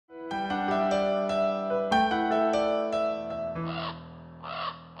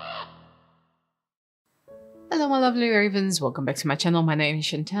my lovely ravens, welcome back to my channel. My name is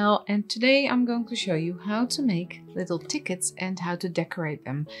Chantal and today I'm going to show you how to make little tickets and how to decorate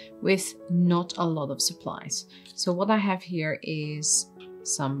them with not a lot of supplies. So what I have here is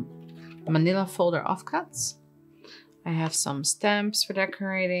some manila folder offcuts. I have some stamps for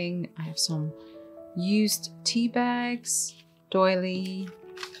decorating. I have some used tea bags, doily,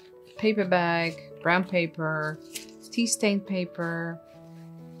 paper bag, brown paper, tea stained paper,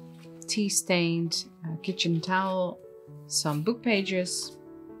 tea stained kitchen towel, some book pages,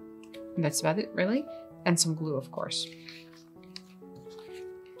 and that's about it really, and some glue of course.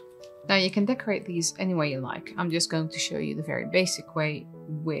 Now you can decorate these any way you like. I'm just going to show you the very basic way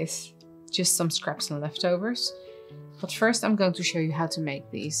with just some scraps and leftovers. But first I'm going to show you how to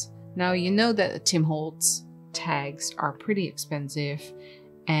make these. Now you know that the Tim Holtz tags are pretty expensive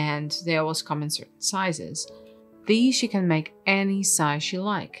and they always come in certain sizes. These you can make any size you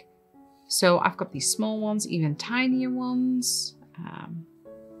like. So I've got these small ones, even tinier ones,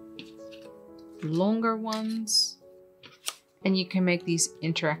 longer ones, and you can make these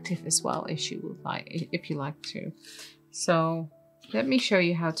interactive as well if you like to. So let me show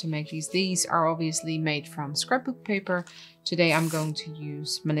you how to make these. These are obviously made from scrapbook paper. Today I'm going to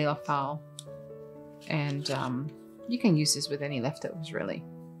use manila file, and you can use this with any leftovers really,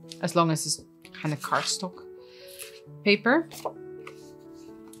 as long as it's kind of cardstock paper.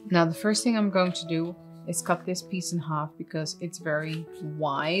 Now the first thing I'm going to do is cut this piece in half because it's very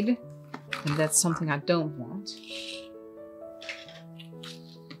wide and that's something I don't want.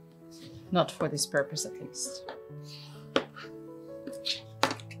 Not for this purpose at least.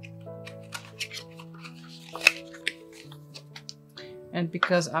 And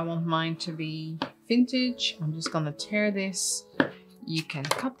because I want mine to be vintage, I'm just gonna tear this. You can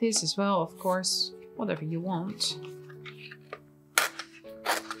cut this as well, of course, whatever you want.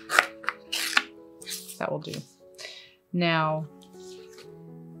 That will do. Now,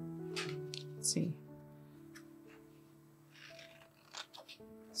 let's see.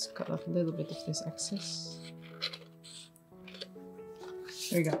 Let's cut off a little bit of this excess.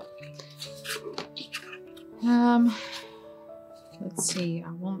 There we go. Let's see.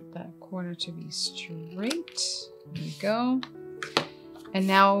 I want that corner to be straight. There we go. And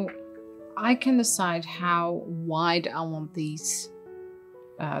now I can decide how wide I want these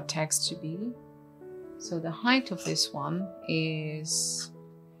tags to be. So the height of this one is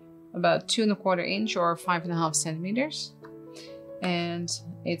about 2 1/4 inch or 5.5 centimeters, and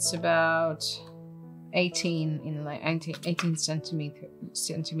it's about 18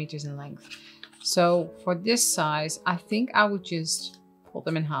 centimeters in length. So for this size, I think I would just fold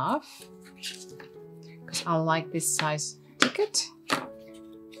them in half because I like this size ticket.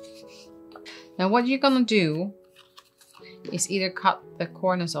 Now what you're gonna do is either cut the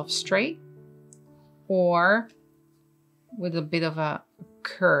corners off straight or with a bit of a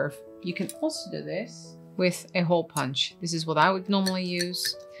curve. You can also do this with a hole punch. This is what I would normally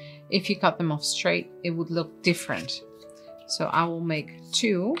use. If you cut them off straight, it would look different. So I will make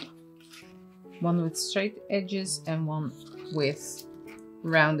two, one with straight edges and one with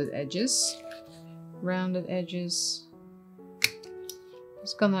rounded edges. Rounded edges.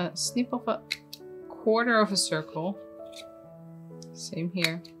 Just gonna snip off a quarter of a circle. Same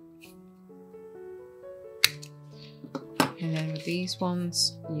here. And then with these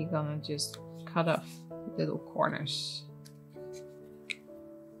ones, you're gonna just cut off little corners.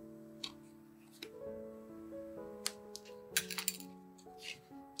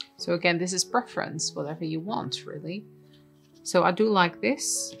 So again, this is preference, whatever you want, really. So I do like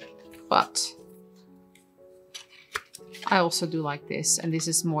this, but I also do like this. And this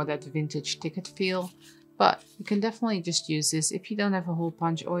is more that vintage ticket feel. But you can definitely just use this if you don't have a hole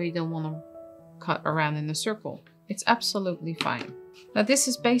punch or you don't want to cut around in a circle. It's absolutely fine. Now this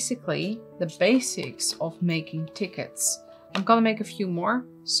is basically the basics of making tickets. I'm gonna make a few more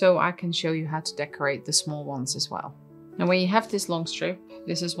so I can show you how to decorate the small ones as well. Now when you have this long strip,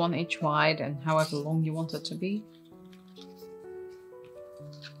 this is 1 inch wide and however long you want it to be.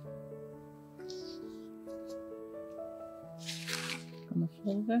 I'm gonna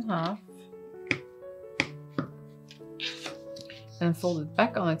fold it in half and fold it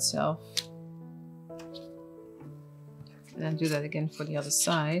back on itself. And then do that again for the other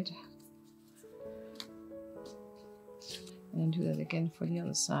side. And then do that again for the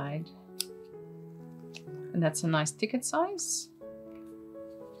other side. And that's a nice ticket size.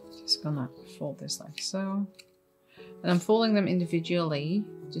 Just gonna fold this like so. And I'm folding them individually,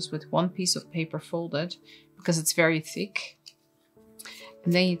 just with one piece of paper folded, because it's very thick.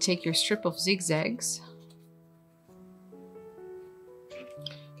 And then you take your strip of zigzags.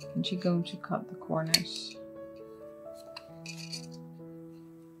 And you're going to cut the corners.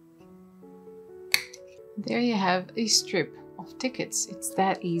 There you have a strip of tickets. It's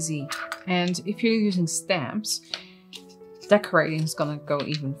that easy. And if you're using stamps, decorating is gonna go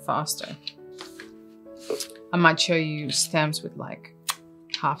even faster. I might show you stamps with like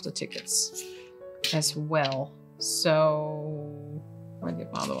half the tickets as well. So where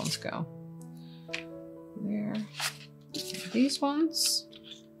did my other ones go? There. These ones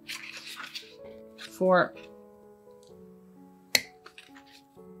for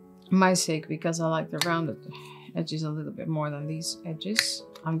my sake, because I like the rounded edges a little bit more than these edges,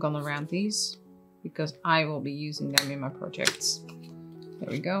 I'm gonna round these because I will be using them in my projects. There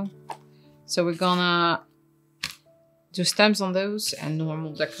we go. So we're gonna do stamps on those and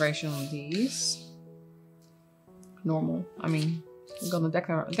normal decoration on these. Normal, I mean, I'm gonna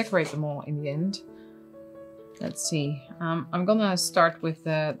decorate them all in the end. Let's see. I'm gonna start with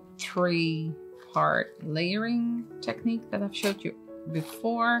the 3-part layering technique that I've showed you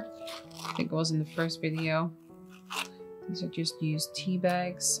before. I think it was in the first video. These are just used tea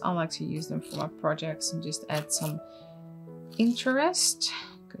bags. I like to use them for my projects and just add some interest.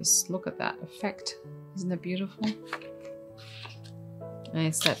 Because look at that effect. Isn't it beautiful? And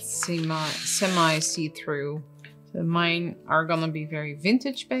it's that semi see-through. So mine are gonna be very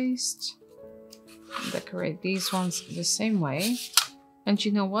vintage based. Decorate these ones the same way. And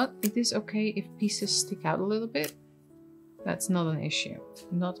you know what? It is okay if pieces stick out a little bit. That's not an issue.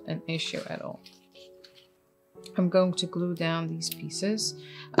 Not an issue at all. I'm going to glue down these pieces.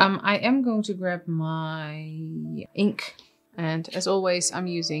 I am going to grab my ink. And as always, I'm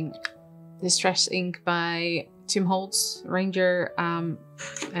using Distress ink by Tim Holtz Ranger. And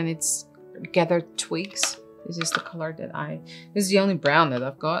it's Gathered Twigs. This is the color that this is the only brown that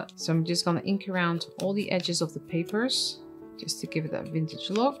I've got. So I'm just gonna ink around all the edges of the papers just to give it that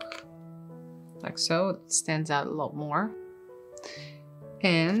vintage look. Like so, it stands out a lot more.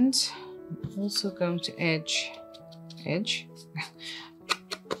 And I'm also going to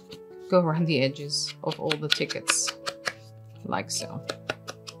go around the edges of all the tickets. Like so.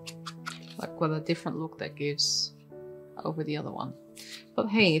 Like what a different look that gives over the other one. But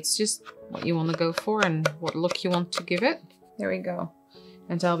hey, it's just what you want to go for and what look you want to give it. There we go.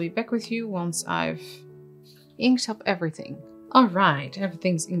 And I'll be back with you once I've inked up everything. All right,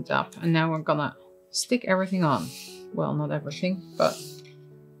 everything's inked up. And now we're gonna stick everything on. Well, not everything, but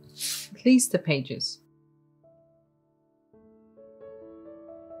at least the pages.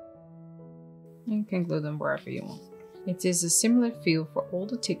 You can glue them wherever you want. It is a similar feel for all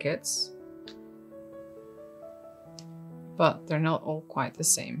the tickets, but they're not all quite the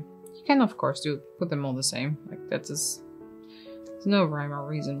same. You can of course put them all the same, like that is, there's no rhyme or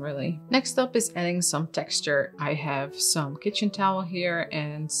reason really. Next up is adding some texture. I have some kitchen towel here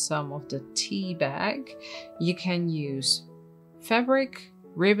and some of the tea bag. You can use fabric,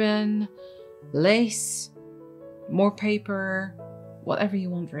 ribbon, lace, more paper, whatever you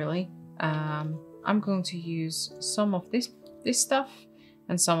want really. I'm going to use some of this stuff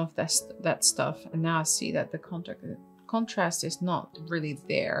and some of that stuff, and now I see that the contrast is not really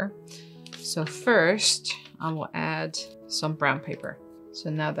there. So first I will add some brown paper. So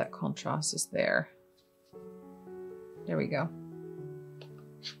now that contrast is there. There we go.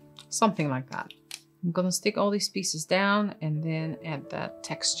 Something like that. I'm gonna stick all these pieces down and then add that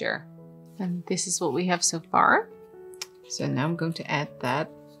texture. And this is what we have so far. So now I'm going to add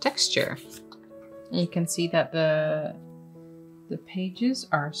that texture. And you can see that the pages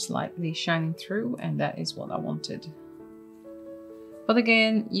are slightly shining through, and that is what I wanted. But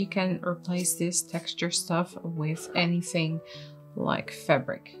again, you can replace this texture stuff with anything like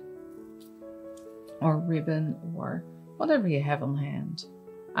fabric or ribbon or whatever you have on hand.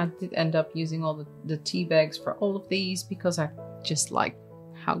 I did end up using all the tea bags for all of these because I just like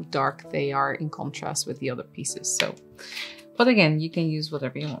how dark they are in contrast with the other pieces. So, but again, you can use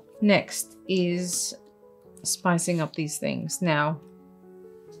whatever you want. Next is spicing up these things. Now,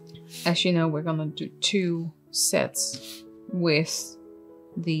 as you know, we're gonna do 2 sets with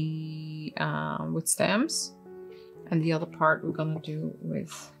the with stamps, and the other part we're gonna do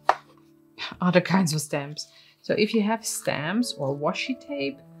with other kinds of stamps. So if you have stamps or washi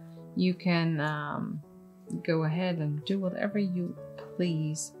tape, you can go ahead and do whatever you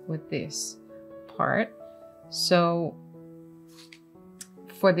please with this part. So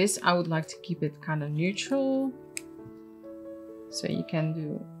for this, I would like to keep it kind of neutral. So you can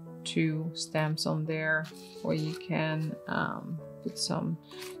do 2 stamps on there, or you can put some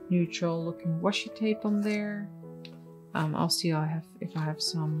neutral looking washi tape on there. I'll see if I have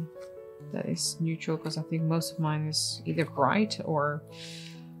some that is neutral, because I think most of mine is either bright or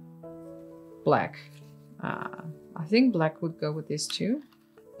black. I think black would go with this too.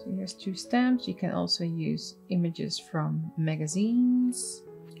 So here's 2 stamps. You can also use images from magazines.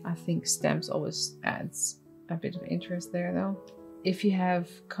 I think stamps always adds a bit of interest there though. If you have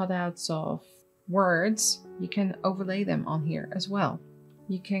cutouts of words, you can overlay them on here as well.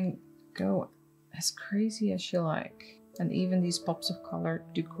 You can go as crazy as you like. And even these pops of color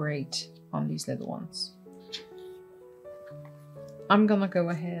do great on these little ones. I'm gonna go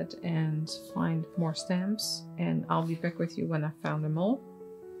ahead and find more stamps and I'll be back with you when I found them all.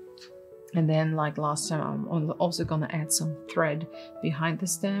 And then like last time, I'm also gonna add some thread behind the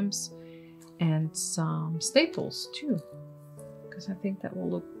stamps and some staples too, because I think that will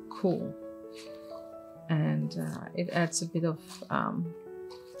look cool. And it adds a bit of, I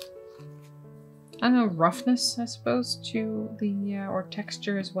don't know, roughness, I suppose, to the, or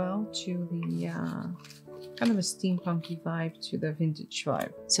texture as well, to the kind of a steampunky vibe to the vintage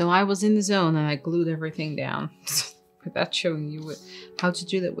vibe. So I was in the zone and I glued everything down without showing you how to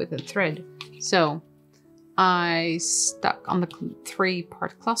do that with a thread. So I stuck on the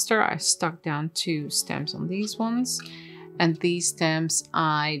 3-part cluster, I stuck down 2 stamps on these ones. And these stamps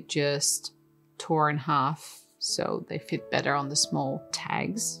I just tore in half so they fit better on the small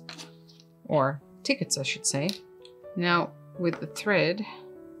tags, or tickets I should say. Now with the thread,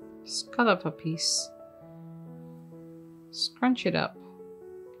 just cut up a piece, scrunch it up,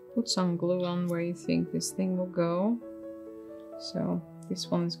 put some glue on where you think this thing will go. So this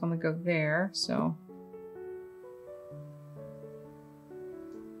one is gonna go there, so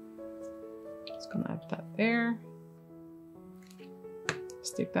just gonna add that there.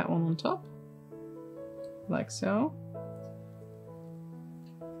 Stick that one on top, like so.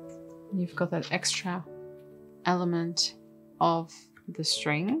 You've got that extra element of the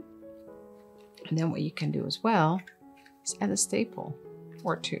string. And then what you can do as well is add a staple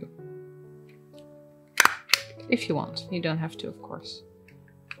or 2. If you want, you don't have to, of course.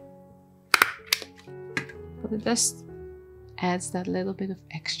 But it just adds that little bit of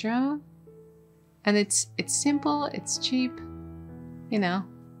extra. And it's simple, it's cheap, you know.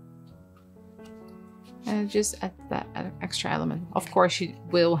 And just add that extra element. Of course, you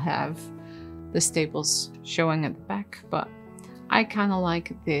will have the staples showing at the back, but I kind of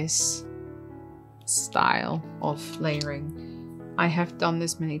like this style of layering. I have done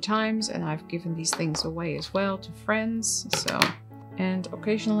this many times and I've given these things away as well to friends. So, and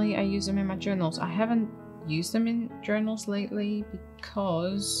occasionally I use them in my journals. I haven't used them in journals lately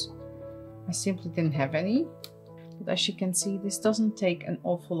because I simply didn't have any. But as you can see, this doesn't take an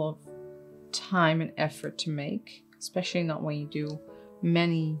awful lot of time and effort to make, especially not when you do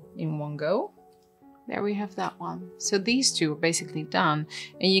many in one go. There we have that one. So these 2 are basically done,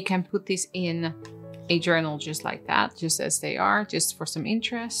 and you can put these in a journal just like that, just as they are, just for some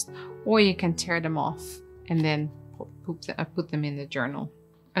interest, or you can tear them off and then put them in the journal.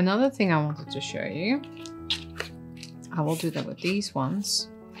 Another thing I wanted to show you, I will do that with these ones,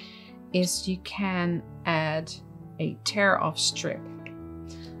 is you can add a tear off strip.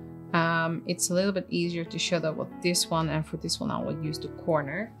 It's a little bit easier to show that with this one, and for this one I will use the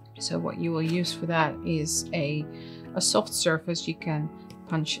corner. So what you will use for that is a soft surface you can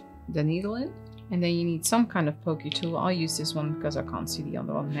punch the needle in, and then you need some kind of pokey tool. I'll use this one because I can't see the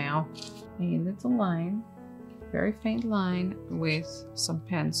other one now. A little line, very faint line with some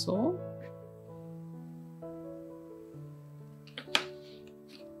pencil.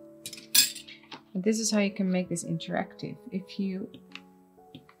 And this is how you can make this interactive. If you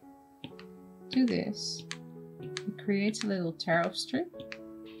do this, it creates a little tear off strip.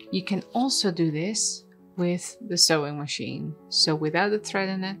 You can also do this with the sewing machine. So without the thread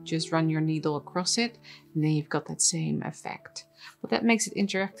in it, just run your needle across it, and then you've got that same effect. But that makes it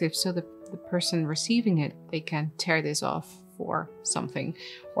interactive, so the person receiving it, they can tear this off for something,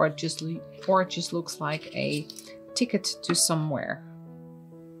 or it just looks like a ticket to somewhere,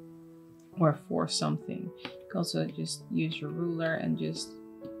 or for something. You can also just use your ruler and just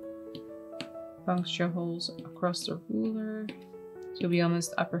puncture holes across the ruler. To be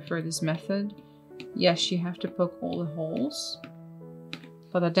honest, I prefer this method. Yes, you have to poke all the holes,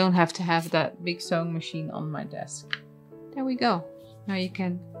 but I don't have to have that big sewing machine on my desk. There we go. Now you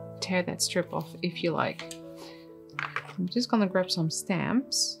can tear that strip off if you like. I'm just gonna grab some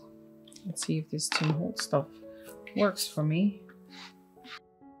stamps. Let's see if this Tim Holtz stuff works for me.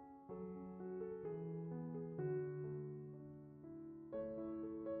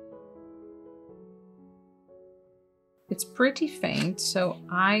 It's pretty faint, so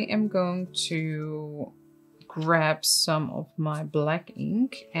I am going to grab some of my black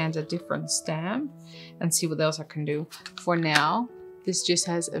ink and a different stamp and see what else I can do. For now, this just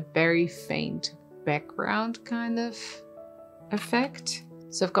has a very faint background kind of effect.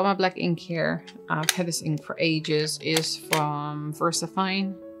 So I've got my black ink here. I've had this ink for ages. It's from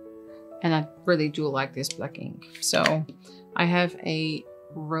Versafine. And I really do like this black ink. So I have a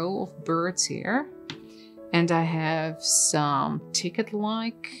row of birds here. And I have some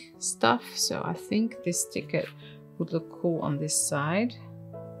ticket-like stuff. So I think this ticket would look cool on this side.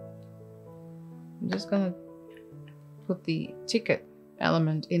 I'm just gonna put the ticket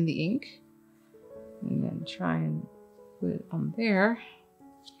element in the ink. And then try and put it on there.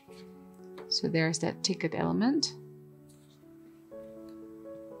 So there's that ticket element.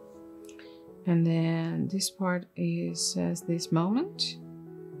 And then this part says this moment.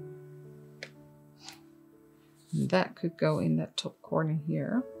 And that could go in that top corner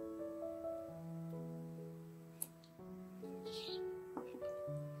here.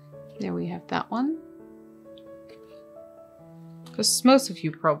 There we have that one. Because most of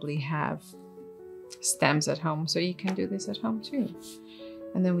you probably have stamps at home, so you can do this at home too.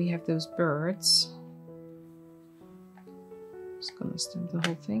 And then we have those birds. Just gonna stamp the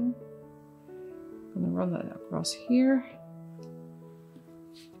whole thing. Gonna run that across here.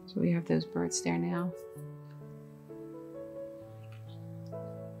 So we have those birds there now.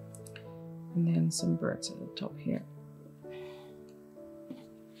 And then some birds at the top here.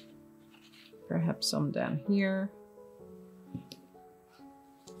 Perhaps some down here.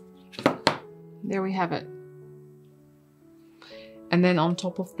 There we have it. And then on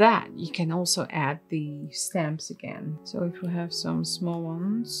top of that, you can also add the stamps again. So if we have some small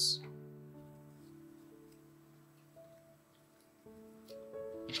ones.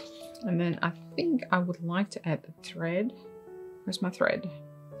 And then I think I would like to add the thread. Where's my thread?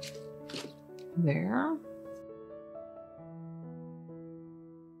 There.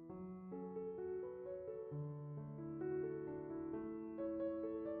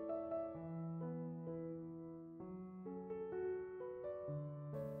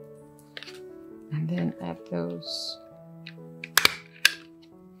 And then add those.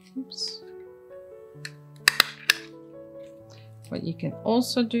 Oops. What you can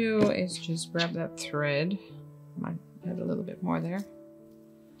also do is just grab that thread. Might add a little bit more there.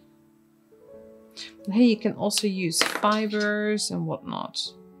 But hey, you can also use fibers and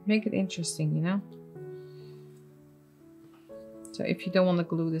whatnot. Make it interesting, you know? So if you don't want to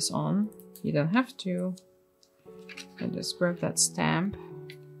glue this on, you don't have to. And just grab that stamp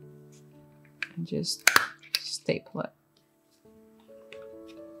and just staple it.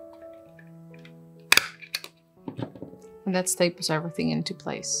 And that staples everything into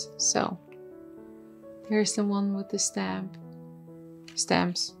place. So there's the one with the stamps.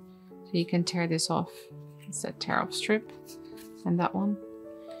 So you can tear this off. It's that tear off strip. And that one.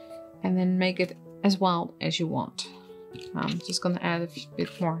 And then make it as wild as you want. I'm just gonna add a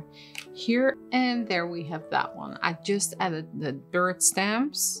bit more here. And there we have that one. I just added the bird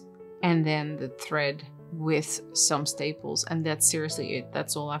stamps and then the thread with some staples, and that's seriously it.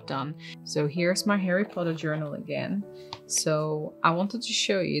 That's all I've done. So here's my Harry Potter journal again. So I wanted to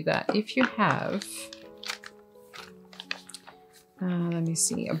show you that if you have let me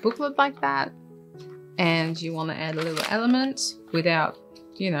see, a booklet like that, and you want to add a little element without,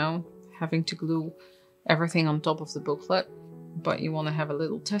 you know, having to glue everything on top of the booklet, but you want to have a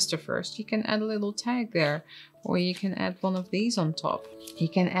little tester first, you can add a little tag there, or you can add one of these on top. You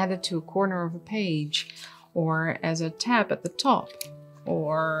can add it to a corner of a page, or as a tab at the top,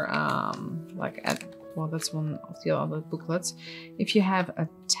 or like at, well, that's one of the other booklets. If you have a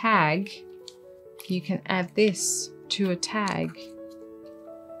tag, you can add this to a tag.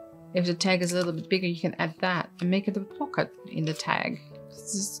 If the tag is a little bit bigger, you can add that and make it a pocket in the tag.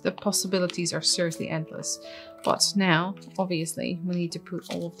 The possibilities are seriously endless. But now, obviously, we need to put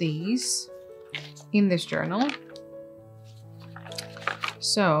all of these in this journal.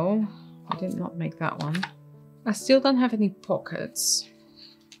 So, I did not make that one. I still don't have any pockets.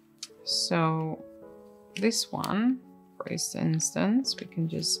 So, this one, for instance, we can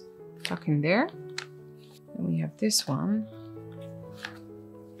just tuck in there. And we have this one.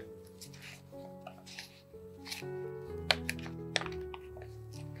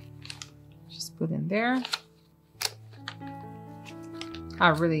 Just put in there. I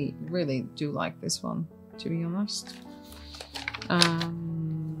really, really do like this one, to be honest. Let's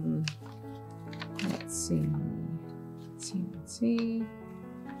see.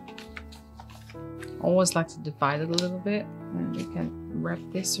 I always like to divide it a little bit, and we can wrap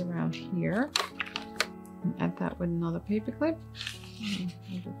this around here and add that with another paper clip.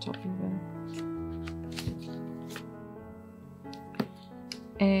 At the top even.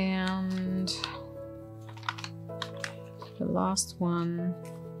 And the last one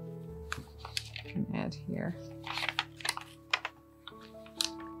I can add here.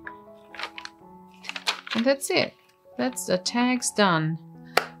 And that's it. That's the tags done.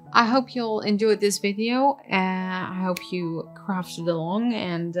 I hope you'll enjoy this video. I hope you crafted along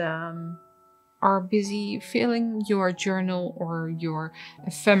and are busy filling your journal or your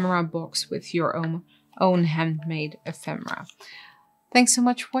ephemera box with your own handmade ephemera. Thanks so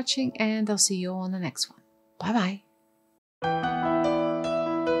much for watching, and I'll see you all on the next one. Bye bye.